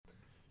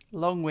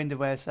Long-winded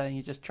way of saying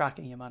you're just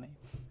tracking your money.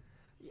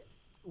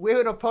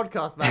 We're in a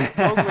podcast, man. It's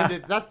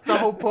long-winded. That's the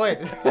whole point.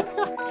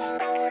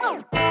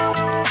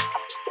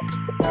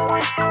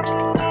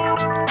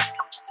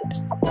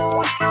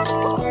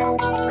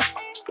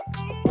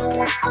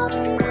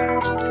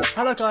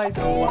 Hello guys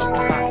and welcome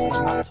back to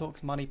the Matt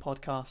Talks Money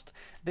podcast.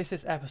 This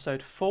is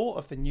episode 4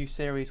 of the new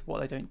series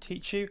What They Don't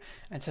Teach You,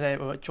 and today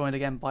we're joined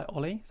again by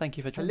Ollie. Thank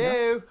you for joining us.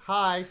 Hello.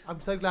 Hi. I'm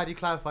so glad you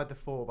clarified the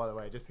 4, by the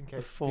way, just in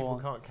case people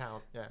can't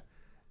count. Yeah.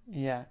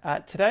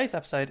 Today's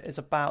episode is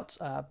about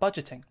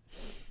budgeting,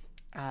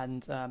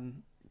 and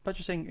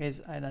budgeting is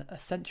an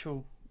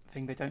essential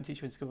thing they don't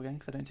teach you in school again,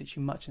 because they don't teach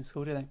you much in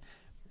school, do they?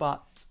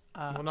 But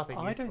nothing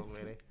useful,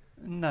 really.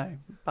 No,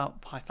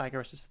 about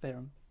Pythagoras'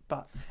 theorem.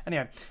 But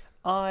anyway,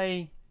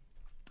 I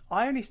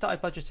only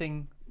started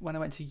budgeting when I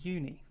went to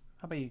uni.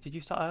 How about you? Did you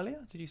start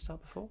earlier? Did you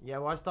start before? Yeah,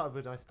 well, I started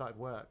when I started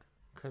work.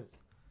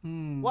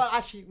 Well,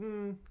 actually,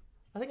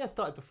 I think I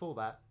started before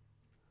that.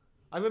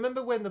 I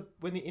remember when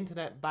the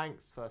internet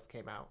banks first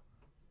came out.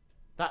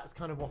 That's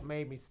kind of what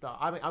made me start.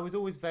 I mean, I was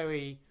always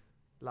very,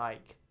 I'd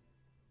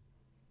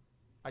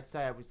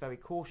say I was very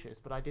cautious,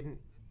 but I didn't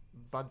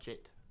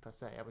budget per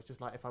se. I was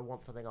just like, if I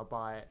want something, I'll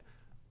buy it.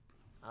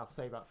 I'll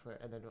save up for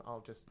it, and then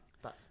I'll just.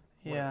 That's.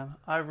 Yeah,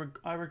 I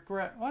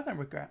regret. Well, I don't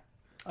regret.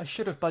 I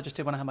should have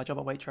budgeted when I had my job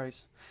at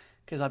Waitrose,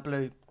 because I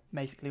blew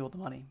basically all the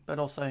money. But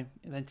also, it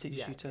then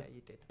teaches you to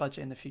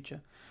budget in the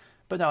future.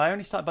 But no, I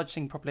only started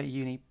budgeting properly at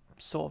uni,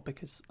 sort of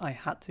because I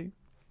had to.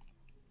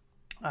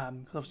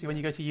 Because obviously, when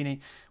you go to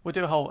uni, we'll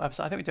do a whole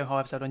episode. I think we do a whole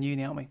episode on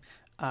uni, aren't we?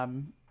 But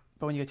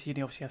when you go to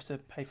uni, obviously, you have to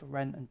pay for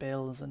rent and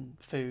bills and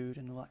food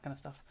and all that kind of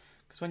stuff.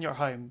 Because when you're at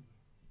home,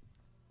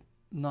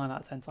 9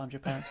 out of 10 times your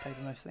parents pay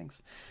for most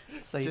things,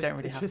 so you don't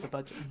really have to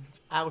budget.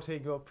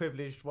 Outing your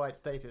privileged white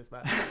status,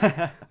 man.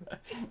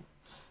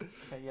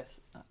 Okay, yes.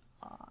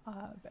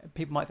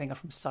 People might think I'm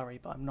from Surrey,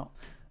 but I'm not.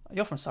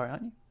 You're from Surrey,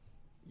 aren't you?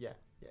 Yeah.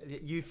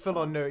 You full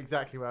on know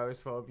exactly where I was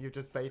from. You're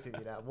just baiting me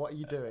now. What are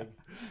you doing?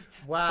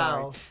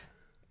 Wow. Sorry.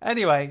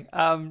 Anyway,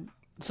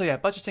 so yeah,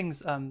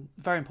 budgeting's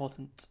very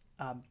important.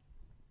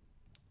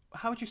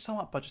 How would you sum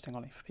up budgeting,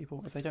 Ollie, for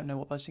people if they don't know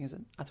what budgeting is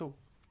at all?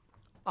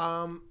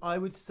 I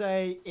would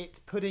say it's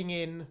putting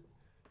in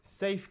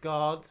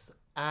safeguards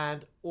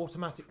and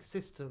automatic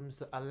systems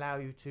that allow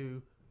you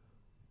to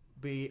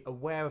be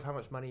aware of how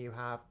much money you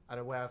have and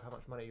aware of how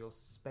much money you're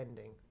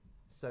spending,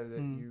 so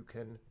that you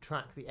can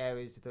track the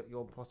areas that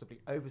you're possibly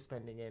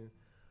overspending in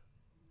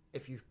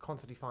if you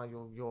constantly find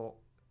you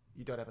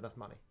don't have enough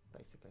money,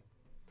 basically.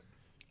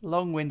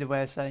 Long-winded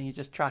way of saying you're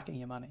just tracking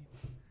your money.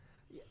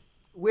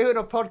 We're in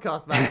a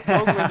podcast, man.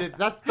 Long-winded.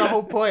 That's the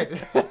whole point.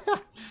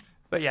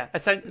 But yeah,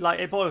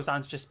 it boils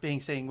down to just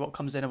seeing what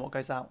comes in and what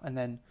goes out, and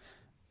then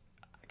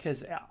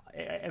because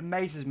it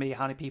amazes me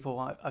how many people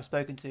I've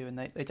spoken to, and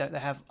they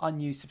have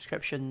unused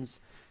subscriptions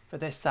for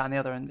this, that, and the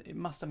other, and it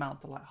must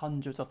amount to like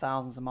hundreds of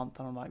thousands a month.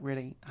 And I'm like,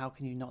 really, how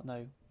can you not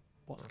know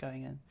what's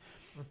going in?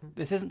 Mm-hmm.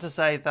 This isn't to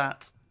say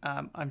that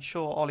I'm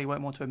sure Ollie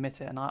won't want to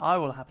admit it, and I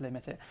will happily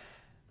admit it.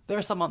 There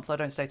are some months I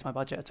don't stay to my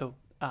budget at all.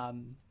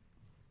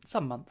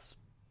 Some months.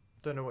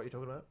 Don't know what you're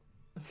talking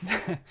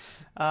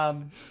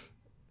about.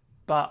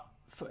 But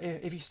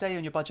if you stay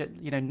on your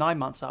budget, 9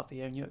 months out of the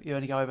year, and you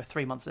only go over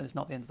 3 months, then it's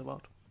not the end of the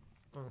world.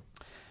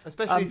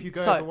 Especially if you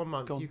go over 1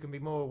 month, you can be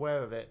more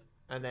aware of it,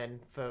 and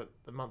then for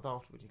the month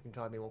afterwards, you can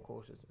try and be more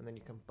cautious, and then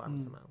you can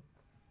balance them out.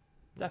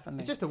 Definitely,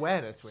 it's just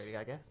awareness, really,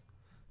 I guess.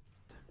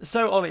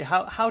 So, Ollie,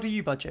 how do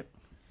you budget?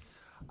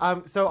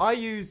 So I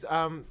use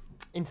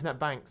internet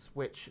banks,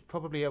 which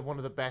probably are one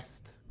of the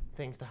best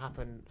things to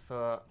happen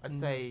for, I'd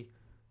say,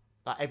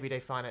 like everyday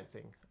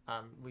financing.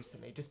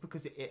 Recently, just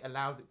because it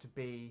allows it to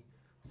be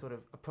sort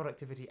of a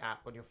productivity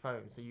app on your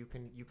phone, so you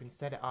can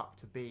set it up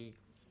to be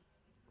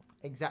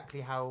exactly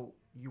how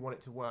you want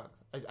it to work.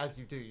 As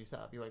you do, you set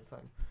up your own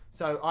phone.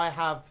 So I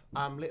have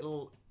I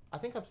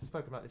think I've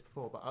spoken about this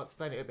before, but I'll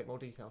explain it in a bit more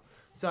detail.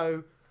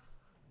 So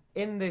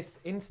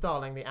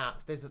installing the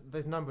app, there's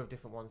a number of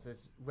different ones.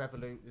 There's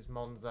Revolut, there's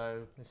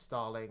Monzo, there's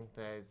Starling,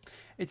 there's.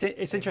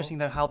 It's interesting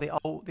though how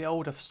the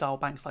older style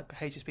banks like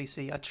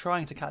HSBC are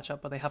trying to catch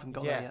up, but they haven't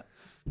got there yet.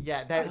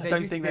 Yeah, I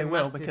don't think they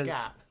will because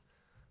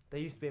there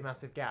used to be a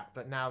massive gap,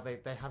 but now they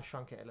have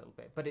shrunk it a little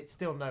bit, but it's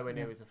still nowhere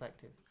near as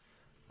effective.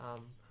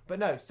 But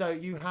no, so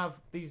you have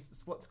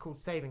these what's called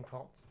saving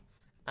pots,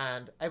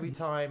 and every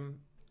time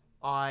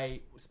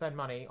I spend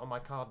money on my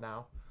card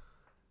now,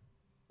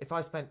 if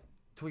I spent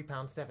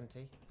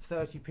 £3.70,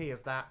 30p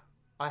of that,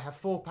 I have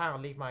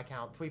 £4 leave my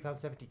account,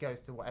 £3.70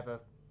 goes to whatever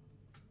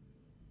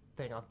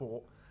thing I've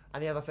bought,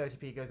 and the other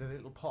 30p goes in a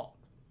little pot.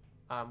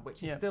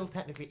 Which is still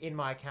technically in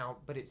my account,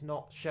 but it's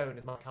not shown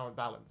as my current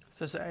balance.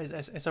 So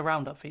it's a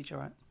roundup feature,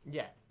 right?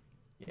 Yeah.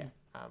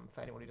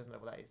 For anyone who doesn't know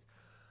what that is,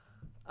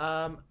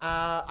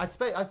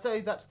 I'd say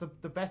that's the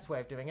best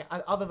way of doing it.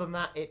 Other than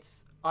that,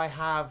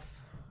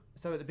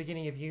 so at the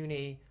beginning of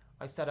uni,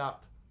 I set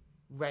up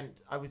rent.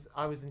 I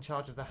was in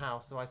charge of the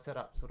house, so I set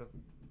up sort of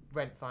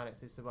rent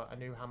finances, so I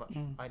knew how much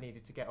I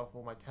needed to get off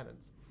all my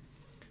tenants.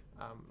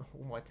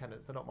 All my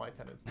tenants, they're not my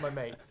tenants, my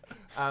mates.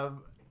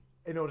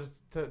 in order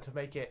to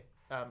make it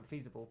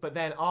feasible. But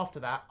then after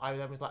that, I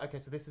then was like, okay,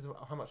 so this is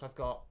how much I've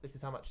got. This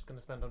is how much it's going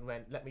to spend on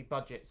rent. Let me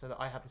budget so that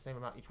I have the same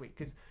amount each week.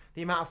 Because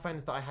the amount of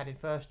friends that I had in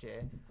first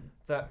year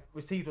that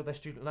received all their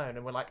student loan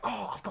and were like,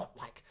 oh, I've got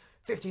like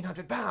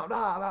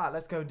 £1,500,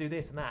 let's go and do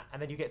this and that.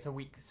 And then you get to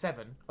week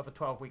 7 of a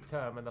 12-week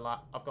term and they're like,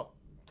 I've got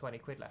 20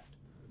 quid left.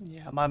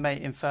 Yeah, my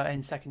mate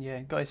in second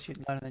year got his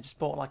student loan and then just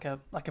bought like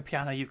a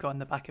piano you've got in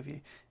the back of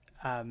you,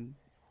 in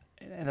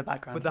the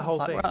background. With the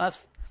whole thing. Well,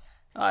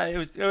 it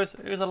was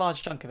a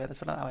large chunk of it. Let's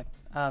put it that way.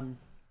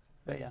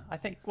 But yeah, I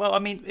think. Well, I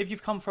mean, if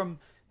you've come from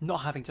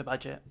not having to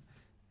budget,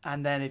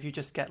 and then if you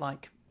just get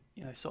like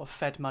sort of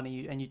fed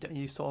money and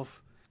you sort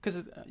of,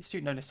 because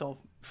student loan is sort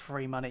of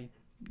free money,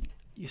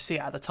 you see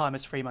it at the time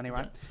as free money,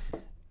 right?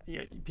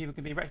 Yeah. People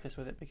can be reckless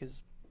with it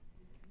because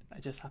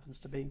it just happens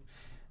to be.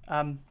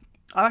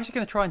 I'm actually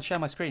going to try and share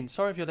my screen.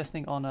 Sorry if you're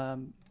listening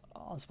on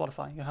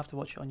Spotify. You'll have to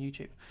watch it on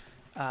YouTube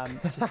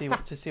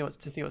to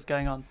see what's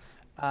going on.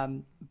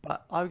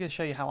 But I'm going to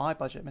show you how I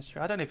budget,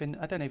 Mystery. I don't even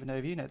know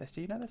if you know this.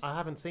 Do you know this? I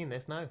haven't seen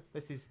this. No,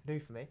 this is new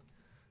for me.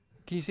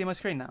 Can you see my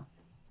screen now?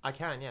 I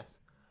can. Yes.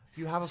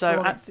 You have a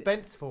full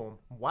expense form.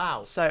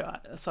 Wow. So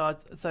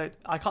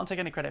I can't take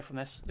any credit from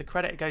this. The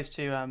credit goes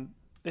to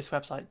this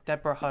website,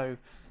 Deborah Ho.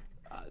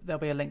 There'll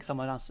be a link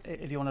somewhere else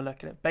if you want to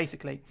look at it.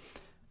 Basically,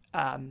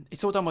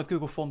 it's all done with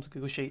Google Forms and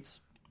Google Sheets,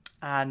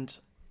 and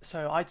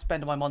so I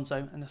spend on my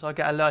Monzo, and so I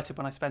get alerted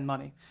when I spend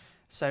money.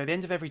 So at the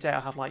end of every day,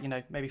 I'll have like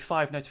maybe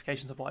 5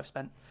 notifications of what I've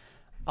spent.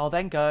 I'll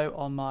then go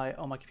on my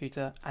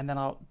computer and then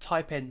I'll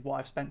type in what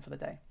I've spent for the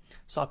day.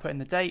 So I'll put in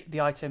the date,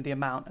 the item, the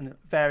amount, and the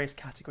various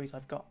categories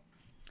I've got.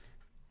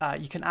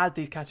 You can add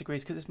these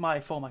categories because it's my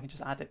form. I can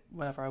just add it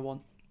whenever I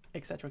want,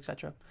 etc.,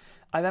 etc.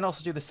 I then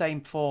also do the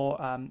same for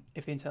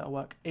if the internet will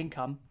work,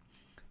 income.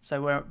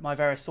 So where my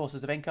various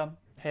sources of income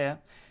here,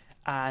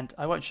 and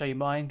I won't show you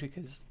mine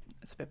because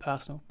it's a bit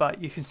personal,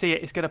 but you can see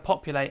it's going to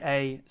populate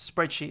a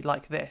spreadsheet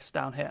like this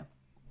down here.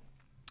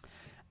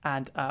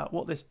 And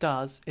what this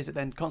does is it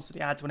then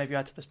constantly adds whenever you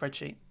add to the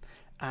spreadsheet.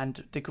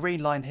 And the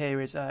green line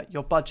here is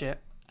your budget,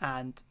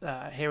 and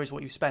here is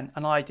what you spent.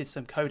 And I did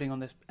some coding on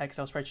this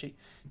Excel spreadsheet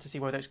to see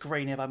whether it's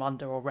green if I'm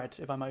under or red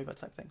if I'm over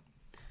type thing.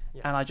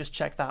 Yeah. And I just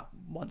check that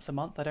once a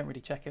month. I don't really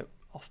check it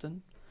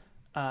often.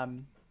 But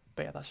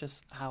yeah, that's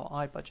just how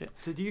I budget.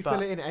 So do you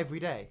fill it in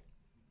every day?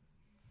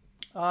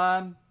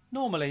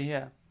 Normally,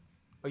 yeah.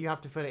 Or you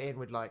have to fill it in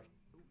with like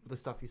the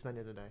stuff you spend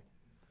in a day?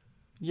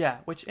 Yeah,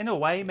 which in a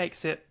way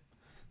makes it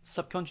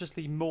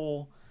subconsciously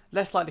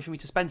less likely for me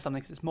to spend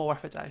something because it's more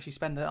effort to actually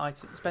spend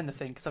the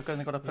thing because I've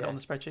only got to put it on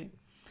the spreadsheet.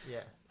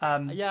 Yeah.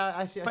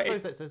 Actually, I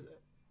suppose that's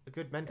a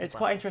good mental. It's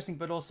quite interesting,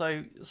 but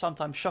also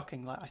sometimes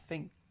shocking. Like I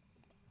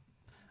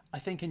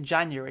think in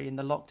January in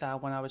the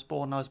lockdown when I was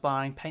born, I was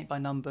buying paint by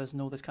numbers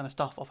and all this kind of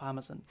stuff off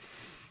Amazon.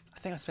 I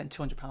think I spent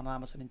 £200 on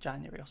Amazon in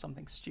January or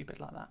something stupid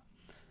like that.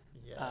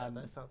 Yeah,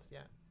 that sounds.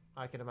 Yeah,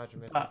 I can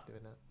imagine myself doing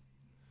that.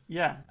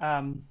 Yeah.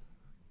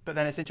 But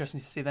then it's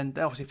interesting to see. Then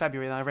obviously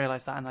February, then I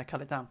realised that and I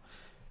cut it down.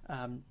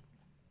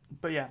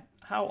 But yeah,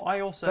 how I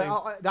also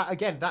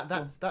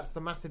that's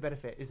the massive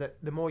benefit is that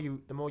the more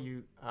you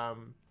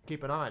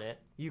keep an eye on it,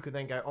 you can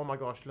then go, oh my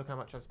gosh, look how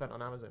much I've spent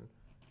on Amazon,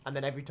 and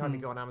then every time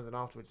you go on Amazon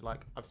afterwards,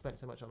 like I've spent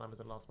so much on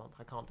Amazon last month,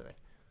 I can't do it.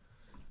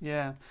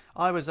 Yeah,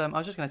 I was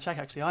just going to check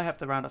actually. I have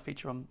the roundup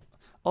feature on.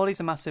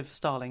 Ollie's a massive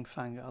Starling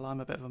fangirl. I'm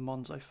a bit of a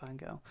Monzo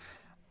fangirl.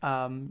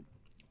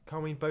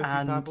 Can't we both be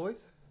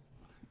fanboys?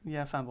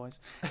 Yeah, fanboys.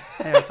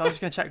 Anyway, so I'm just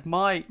going to check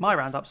my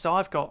roundup. So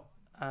I've got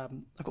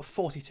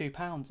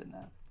 £42 in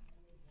there.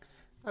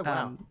 Oh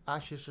wow!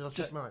 Actually, should I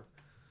check mine?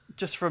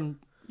 Just from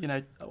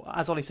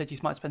as Ollie said, you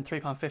might spend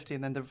 £3.50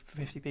 and then the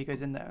 50p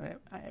goes in there.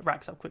 It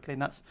racks up quickly,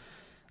 and that's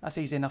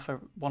easy enough for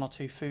 1 or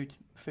 2 food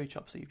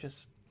shops that you've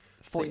just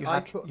thought you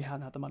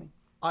hadn't had the money.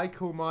 I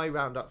call my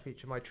roundup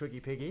feature my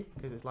Triggy Piggy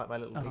because it's like my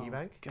little piggy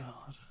bank.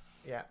 God.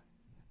 Yeah.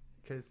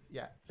 Because,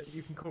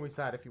 you can call me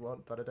sad if you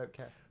want, but I don't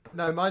care.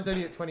 No, mine's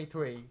only at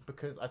 23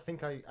 because I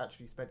think I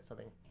actually spent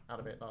something out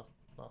of it last.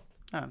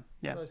 Oh,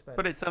 yeah.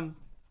 But it's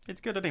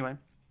good anyway.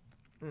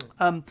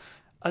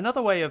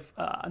 Another way of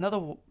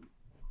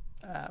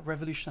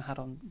revolution I had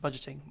on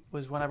budgeting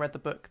was when I read the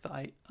book that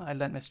I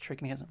lent Mr. Trigg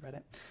and he hasn't read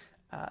it.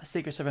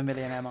 Secrets of a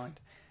Millionaire Mind.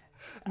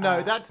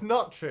 No, that's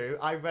not true.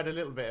 I read a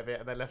little bit of it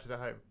and then left it at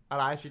home.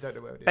 And I actually don't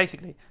know where it is.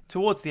 Basically,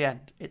 towards the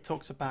end, it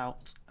talks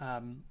about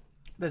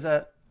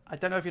I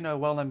don't know if you know a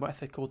well-known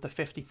method called the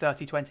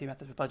 50-30-20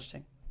 method for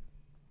budgeting.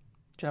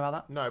 Do you know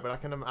about that? No, but I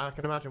can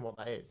imagine what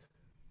that is.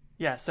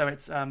 Yeah, so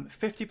it's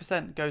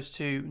 50% goes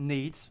to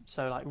needs,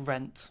 so like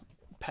rent,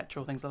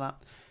 petrol, things like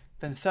that.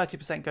 Then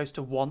 30% goes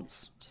to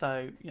wants,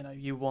 so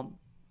you want,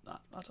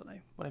 I don't know,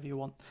 whatever you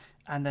want.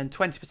 And then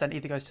 20%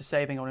 either goes to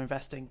saving or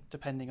investing,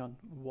 depending on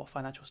what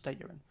financial state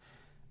you're in.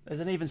 There's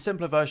an even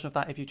simpler version of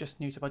that if you're just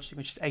new to budgeting,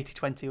 which is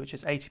 80-20, which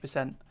is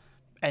 80%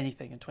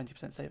 anything and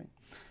 20% saving.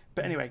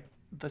 But anyway,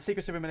 the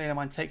Secrets of a Millionaire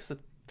Mind takes the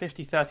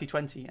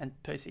 50-30-20 and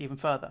puts it even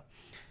further.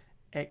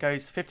 It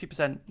goes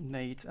 50%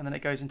 needs, and then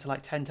it goes into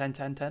like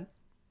 10-10-10-10.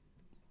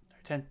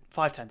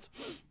 5 10s.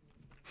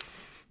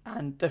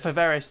 And they're for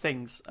various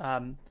things.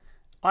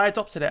 I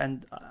adopted it,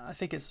 and I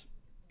think it's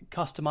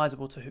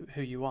customizable to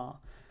who you are.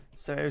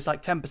 So it was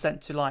like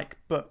 10% to like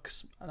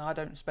books, and I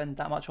don't spend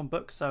that much on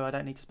books, so I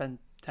don't need to spend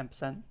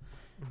 10%.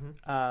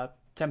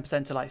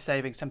 10% to like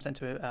savings, 10%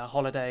 to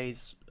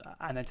holidays,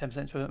 and then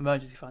 10% to an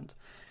emergency fund.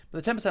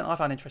 But the 10% I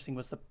found interesting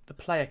was the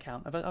play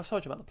account. I've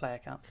told you about the play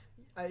account.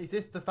 Is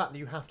this the fact that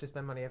you have to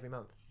spend money every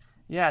month?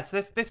 Yeah,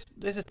 so this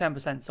is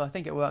 10%. So I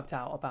think it worked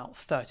out about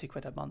 30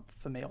 quid a month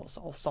for me,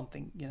 or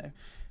something,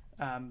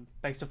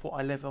 based off what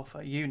I live off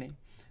at uni.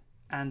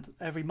 And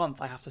every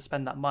month I have to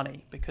spend that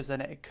money because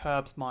then it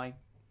curbs my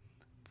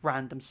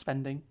random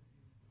spending.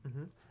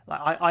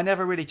 Like I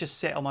never really just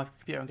sit on my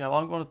computer and go,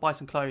 I want to buy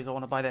some clothes, I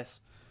want to buy this.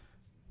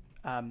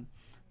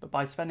 But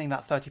by spending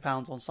that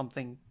 £30 on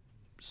something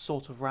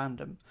sort of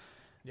random,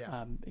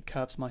 it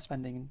curbs my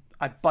spending.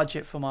 I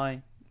budget for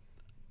my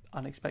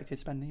unexpected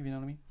spending, if you know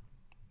what I mean.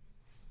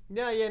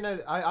 No,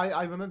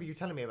 I remember you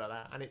telling me about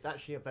that, and it's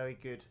actually a very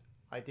good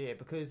idea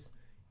because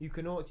you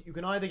can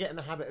either get in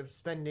the habit of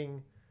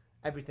spending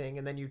everything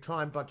and then you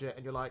try and budget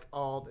and you're like,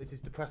 oh, this is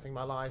depressing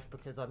my life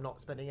because I'm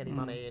not spending any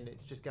money and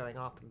it's just going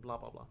up and blah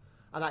blah blah,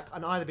 and that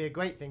can either be a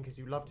great thing because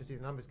you love to see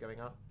the numbers going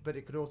up, but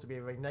it could also be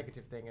a very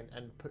negative thing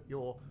and put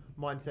your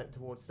mindset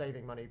towards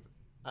saving money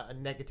at a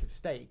negative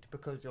state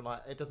because you're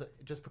like, it doesn't,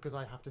 just because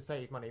I have to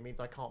save money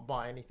means I can't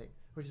buy anything,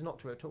 which is not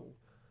true at all.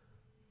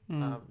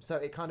 So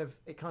it kind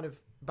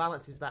of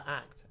balances that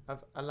act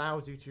of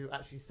allows you to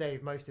actually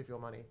save most of your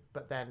money,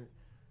 but then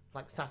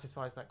like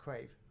satisfies that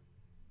crave.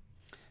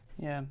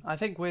 Yeah, I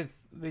think with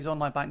these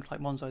online banks like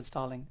Monzo and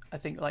Starling, I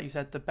think, like you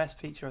said, the best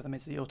feature of them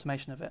is the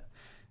automation of it.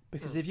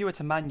 Because if you were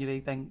to manually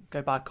then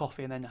go buy a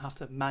coffee and then have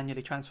to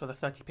manually transfer the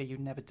 30p, you'd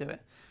never do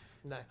it.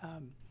 No.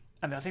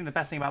 And I think the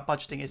best thing about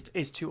budgeting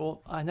is to,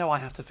 I know I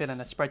have to fill in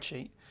a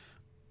spreadsheet,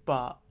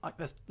 but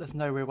there's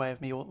no real way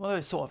of me, well,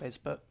 it sort of is,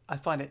 but I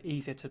find it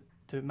easier to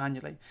do it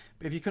manually.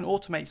 But if you can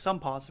automate some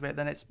parts of it,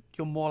 then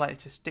you're more likely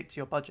to stick to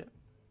your budget.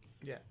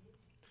 Yeah.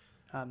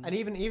 And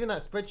even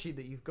that spreadsheet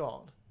that you've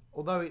got,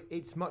 although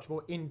it's much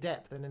more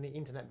in-depth than any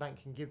internet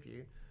bank can give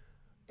you,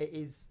 it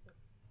is,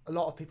 a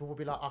lot of people will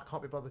be like, I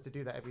can't be bothered to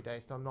do that every day,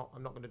 so I'm not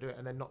going to do it,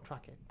 and then not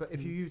track it. But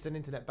if you used an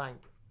internet bank,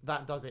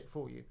 that does it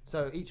for you.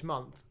 So each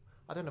month,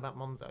 I don't know about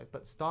Monzo,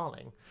 but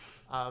Starling,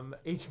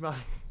 each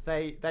month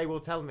they will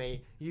tell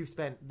me you've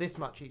spent this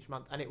much each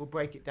month, and it will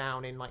break it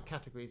down in like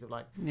categories of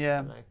like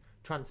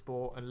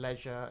transport and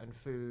leisure and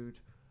food,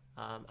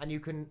 and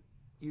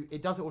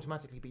it does it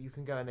automatically, but you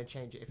can go and then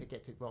change it if it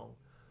gets it wrong.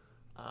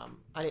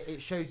 And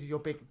it shows you your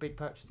big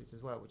purchases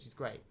as well, which is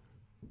great.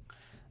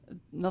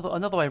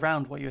 Another way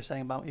around what you were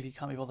saying about if you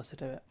can't be bothered to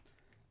do it.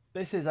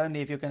 This is only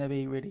if you're going to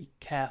be really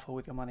careful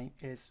with your money.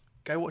 Is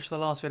go watch the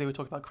last video we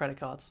talked about credit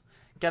cards.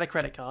 Get a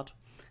credit card,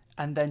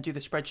 and then do the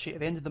spreadsheet at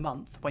the end of the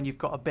month when you've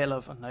got a bill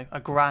of, I don't know,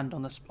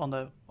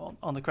 £1,000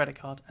 on the credit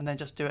card, and then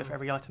just do it for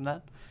every item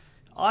there.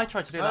 I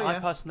try to do that. Yeah.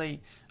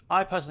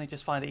 I personally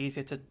just find it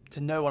easier to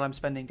know what I'm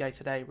spending day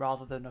to day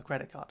rather than a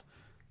credit card.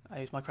 I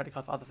use my credit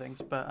card for other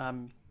things, but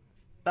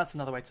that's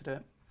another way to do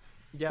it.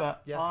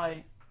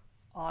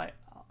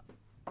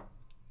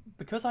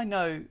 Because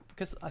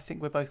I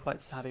think we're both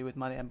quite savvy with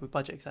money and with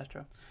budget,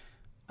 etc.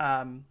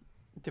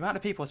 The amount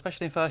of people,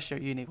 especially in first year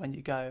at uni, when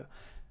you go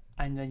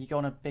and then you go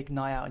on a big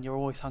night out and you're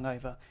always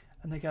hungover,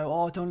 and they go,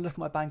 "Oh, don't look at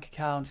my bank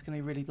account; it's going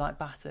to be really like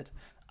battered."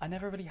 I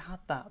never really had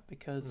that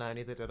because no,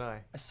 neither did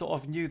I. I sort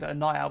of knew that a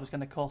night out was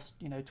going to cost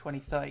 20,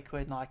 30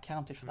 quid, and I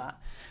accounted for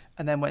that,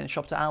 and then went and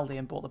shopped at Aldi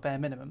and bought the bare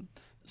minimum,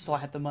 so I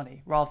had the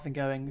money rather than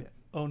going,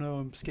 "Oh no,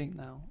 I'm skint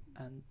now."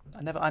 And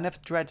I never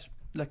dread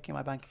looking at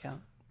my bank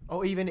account.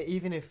 Oh, even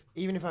if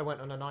I went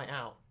on a night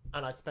out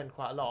and I spent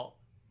quite a lot,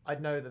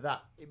 I'd know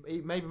that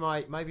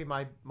maybe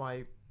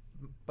my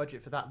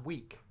budget for that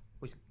week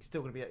was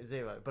still going to be at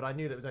zero, but I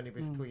knew that it was only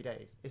for 3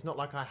 days. It's not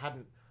like I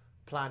hadn't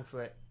planned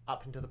for it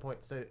up until the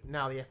point. So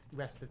now the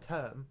rest of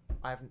term,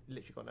 I haven't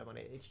literally got no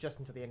money. It's just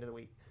until the end of the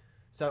week.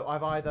 So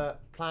I've either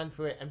planned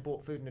for it and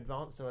bought food in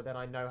advance, so then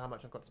I know how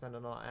much I've got to spend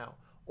on a night out,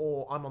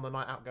 or I'm on the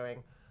night out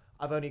going,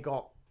 I've only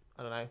got,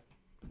 I don't know,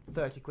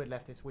 30 quid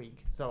left this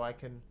week, so I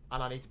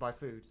need to buy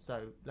food,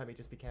 so let me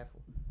just be careful.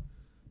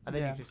 And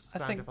then you just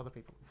scrounge with other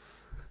people.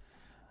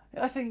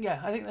 I think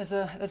there's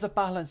a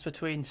balance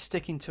between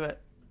sticking to it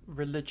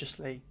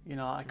religiously.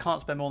 I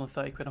can't spend more than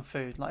 30 quid on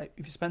food. Like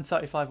if you spend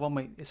 35 one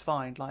week, it's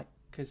fine. Like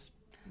because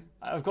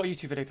I've got a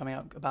YouTube video coming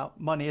out about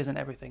money isn't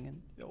everything,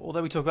 and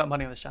although we talk about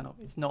money on this channel,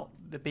 it's not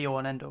the be all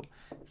and end all.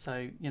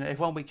 So if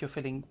one week you're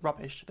feeling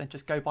rubbish, then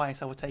just go buy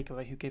yourself a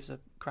takeaway. Who gives a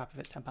crap if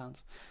it's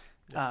 £10?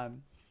 Yeah.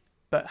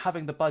 But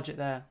having the budget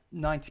there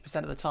 90%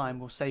 of the time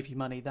will save you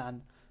money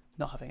than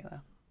not having it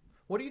there.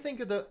 What do you think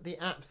of the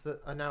apps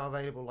that are now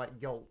available, like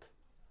Yolt,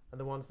 and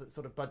the ones that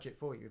sort of budget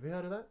for you? Have you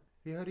heard of that?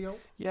 Have you heard of Yolt?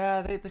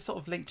 Yeah, they sort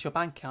of link to your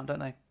bank account, don't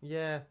they?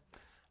 Yeah.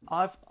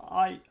 I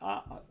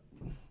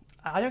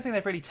don't think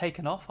they've really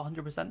taken off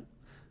 100%.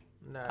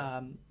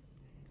 No.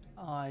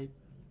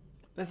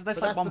 There's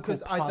like one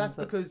because that's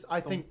because I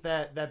think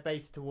they're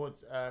based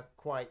towards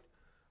quite.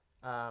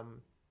 I'd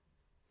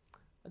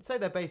say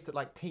they're based at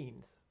like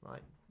teens,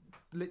 right?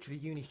 literally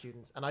uni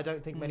students, and I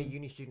don't think many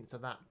uni students are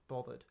that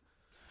bothered.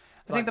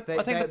 I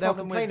think they'll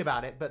complain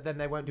about it, but then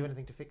they won't do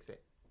anything to fix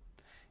it.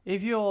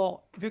 If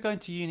you're going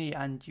to uni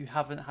and you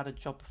haven't had a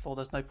job before,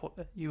 there's no point.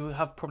 You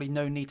have probably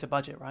no need to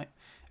budget, right,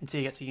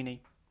 until you get to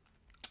uni.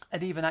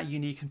 And even at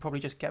uni, you can probably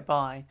just get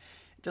by.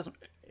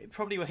 It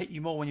probably will hit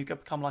you more when you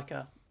become like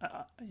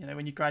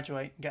when you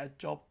graduate and get a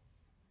job,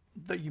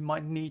 that you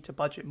might need to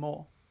budget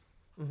more.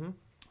 Mm-hmm.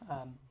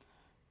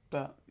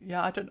 But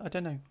yeah, I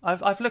don't know.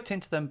 I've looked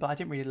into them, but I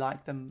didn't really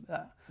like them.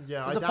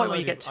 There's a point where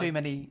you get too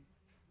many.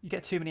 You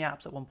get too many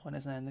apps at one point,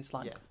 isn't there? And it's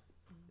like,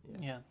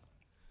 yeah.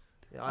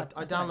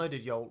 I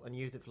downloaded Yolt and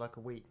used it for like a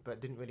week, but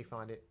didn't really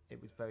find it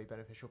was very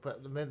beneficial.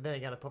 But then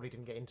again, I probably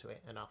didn't get into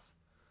it enough.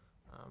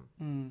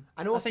 And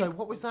also,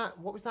 what was that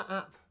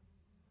app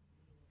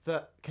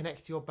that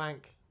connects to your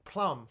bank?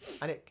 Plum,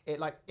 and it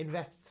like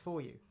invests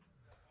for you.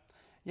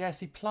 Yeah,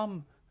 see,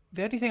 Plum.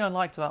 The only thing I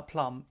liked about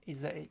Plum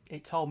is that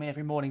it told me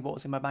every morning what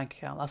was in my bank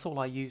account. That's all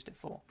I used it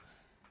for.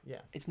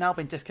 Yeah. It's now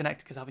been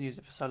disconnected because I haven't used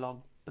it for so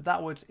long. But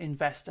that would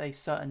invest a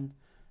certain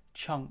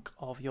chunk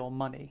of your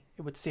money.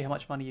 It would see how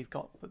much money you've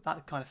got. But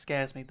that kind of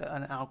scares me that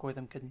an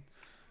algorithm can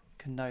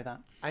know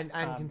that. And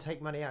can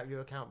take money out of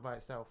your account by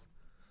itself.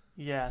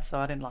 Yeah, so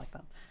I didn't like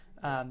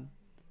that.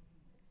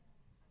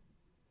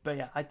 But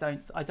yeah, I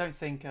don't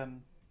think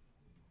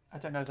I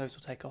don't know if those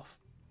will take off.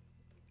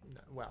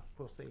 No, well,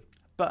 we'll see.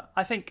 But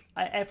I think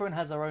everyone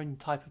has their own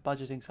type of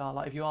budgeting style.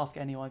 Like if you ask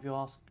anyone,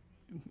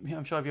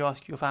 I'm sure if you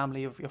ask your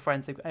family or your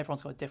friends,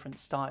 everyone's got a different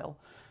style,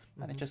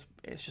 and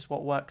it's just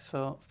what works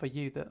for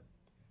you. That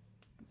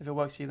if it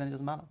works for you, then it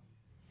doesn't matter.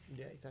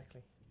 Yeah,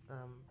 exactly.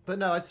 But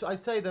no, I'd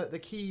say that the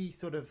key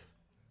sort of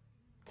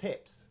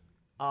tips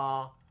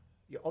are: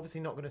 you're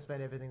obviously not going to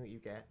spend everything that you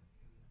get.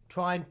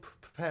 Try and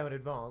prepare in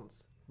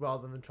advance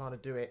rather than trying to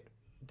do it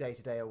day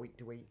to day or week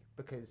to week,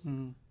 because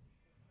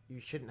you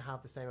shouldn't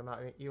have the same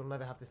amount. You'll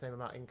never have the same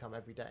amount of income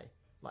every day.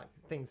 Like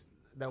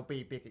there'll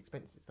be big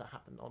expenses that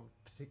happen on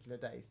particular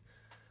days,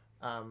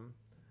 and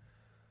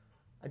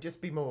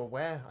just be more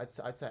aware. I'd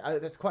say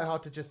that's quite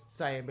hard to just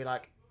say and be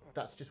like,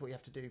 that's just what you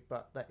have to do,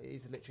 but that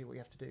is literally what you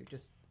have to do.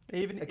 Just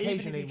occasionally,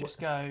 even if you just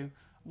go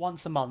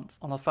once a month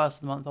on the first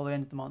of the month or the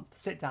end of the month,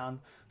 sit down,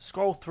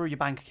 scroll through your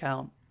bank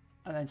account,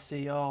 and then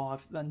see,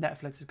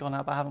 Netflix has gone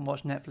up, I haven't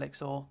watched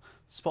Netflix, or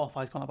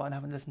Spotify's gone up, I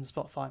haven't listened to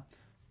Spotify.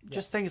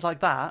 Just things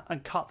like that,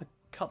 and cut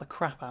the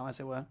crap out, as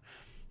it were.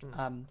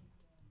 But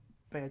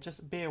yeah,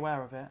 just be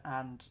aware of it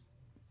and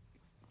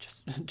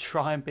just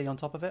try and be on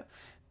top of it.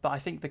 But I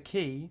think the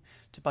key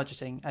to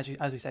budgeting,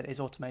 as we said, is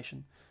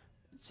automation.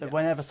 So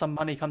whenever some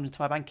money comes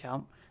into my bank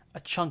account, a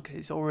chunk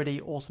is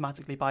already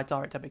automatically by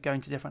direct debit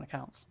going to different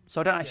accounts.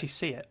 So I don't actually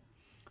see it.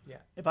 Yeah.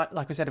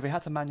 Like we said, if we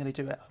had to manually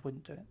do it, I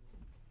wouldn't do it.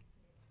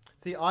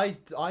 See,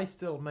 I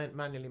still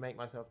manually make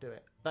myself do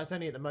it. That's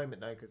only at the moment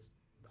though, because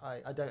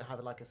I don't have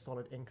a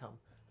solid income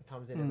that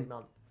comes in every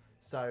month.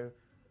 So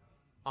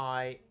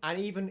I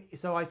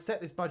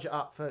set this budget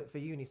up for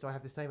uni, so I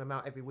have the same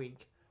amount every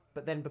week.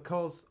 But then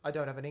because I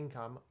don't have an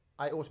income,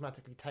 I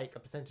automatically take a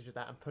percentage of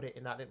that and put it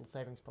in that little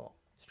savings pot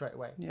straight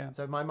away. Yeah.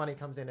 So my money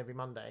comes in every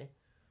Monday,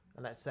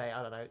 and let's say,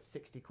 I don't know, it's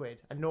 60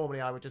 quid. And normally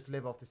I would just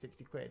live off the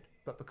 60 quid.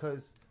 But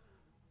because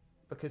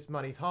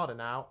money's harder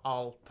now,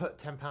 I'll put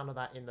 £10 of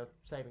that in the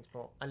savings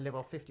pot and live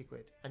off 50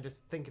 quid and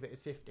just think of it as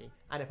 50.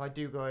 And if I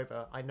do go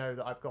over, I know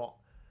that I've got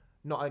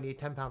not only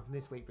 £10 from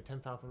this week, but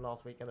 £10 from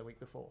last week and the week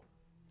before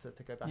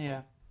to go back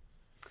on.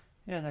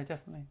 Yeah, no,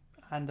 definitely.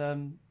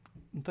 And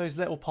those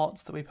little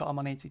pots that we put our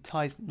money into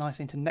ties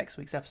nicely into next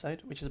week's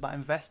episode, which is about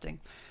investing,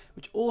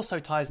 which also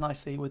ties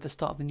nicely with the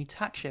start of the new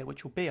tax year,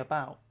 which will be it's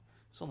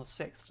on the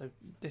 6th, so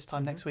this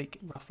time next week,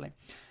 roughly,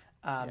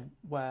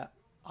 where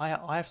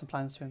I have some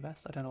plans to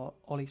invest. I don't know what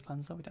Ollie's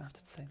plans are. We don't have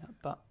to say that,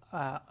 but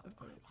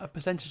a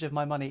percentage of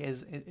my money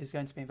is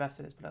going to be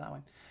invested. Let's put it that way.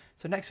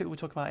 So next week we'll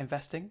talk about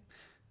investing.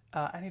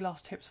 Any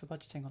last tips for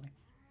budgeting, Ollie?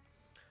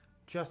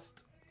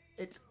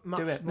 It's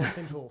much more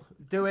simple.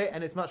 Do it,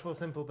 and it's much more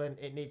simple than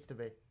it needs to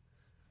be.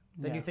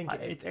 Than you think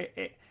it is.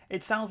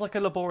 It sounds like a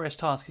laborious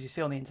task because you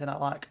see on the internet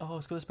like,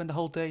 it's got to spend a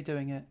whole day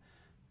doing it.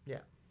 Yeah.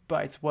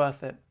 But it's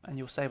worth it, and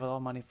you'll save a lot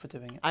of money for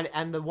doing it.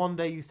 And the one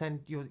day you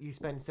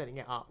spend setting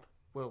it up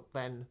will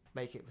then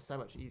make it so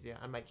much easier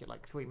and make it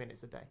like 3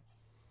 minutes a day.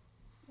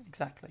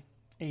 Exactly.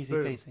 Easy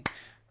peasy.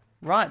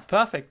 Right,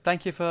 perfect.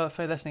 Thank you for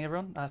listening,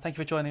 everyone. Thank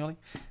you for joining, Ollie.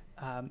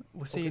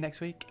 We'll see you next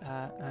week,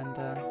 and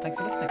thanks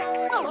for listening.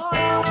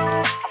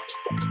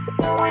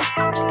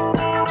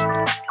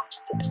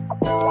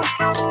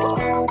 Bye.